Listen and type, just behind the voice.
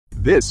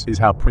This is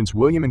how Prince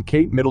William and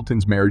Kate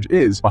Middleton's marriage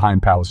is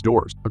behind palace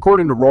doors.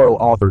 According to royal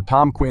author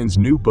Tom Quinn's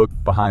new book,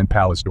 Behind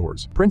Palace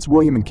Doors, Prince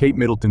William and Kate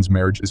Middleton's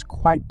marriage is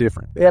quite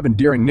different. They have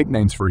endearing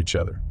nicknames for each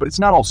other, but it's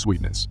not all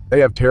sweetness. They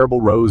have terrible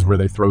rows where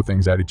they throw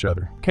things at each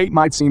other. Kate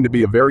might seem to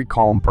be a very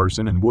calm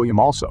person, and William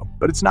also,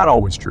 but it's not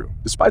always true.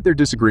 Despite their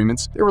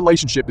disagreements, their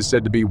relationship is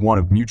said to be one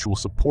of mutual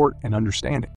support and understanding.